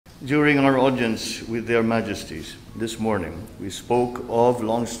During our audience with their majesties this morning, we spoke of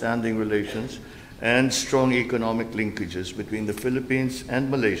long-standing relations and strong economic linkages between the Philippines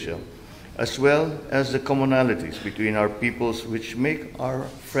and Malaysia, as well as the commonalities between our peoples which make our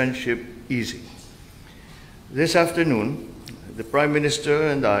friendship easy. This afternoon, the Prime Minister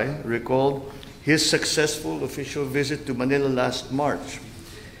and I recalled his successful official visit to Manila last March.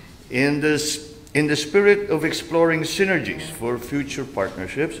 In the spirit of exploring synergies for future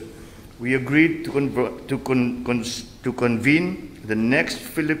partnerships, we agreed to convene the next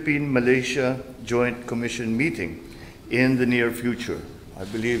Philippine-Malaysia Joint Commission meeting in the near future. I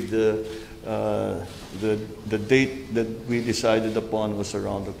believe the date that we decided upon was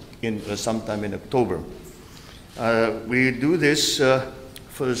around sometime in October. We do this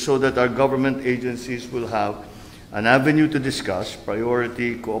so that our government agencies will have an avenue to discuss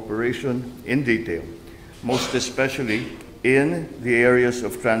priority cooperation in detail, most especially in the areas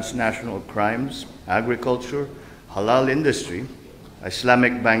of transnational crimes, agriculture, halal industry,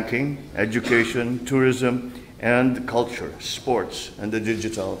 Islamic banking, education, tourism, and culture, sports, and the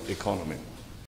digital economy.